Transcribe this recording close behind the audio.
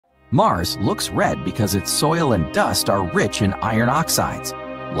Mars looks red because its soil and dust are rich in iron oxides,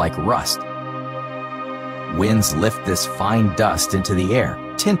 like rust. Winds lift this fine dust into the air,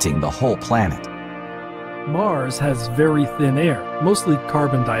 tinting the whole planet. Mars has very thin air, mostly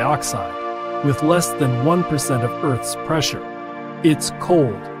carbon dioxide, with less than 1% of Earth's pressure. It's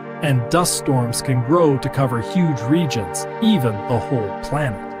cold, and dust storms can grow to cover huge regions, even the whole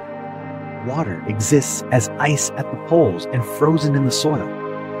planet. Water exists as ice at the poles and frozen in the soil.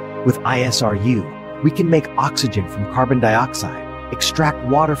 With ISRU, we can make oxygen from carbon dioxide, extract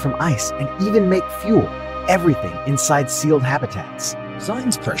water from ice, and even make fuel, everything inside sealed habitats.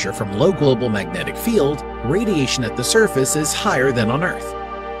 Besides pressure from low global magnetic field, radiation at the surface is higher than on Earth.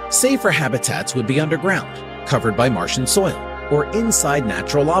 Safer habitats would be underground, covered by Martian soil, or inside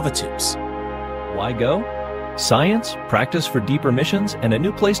natural lava tubes. Why go? Science, practice for deeper missions, and a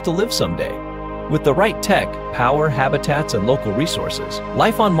new place to live someday. With the right tech, power, habitats, and local resources,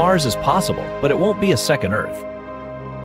 life on Mars is possible, but it won't be a second Earth.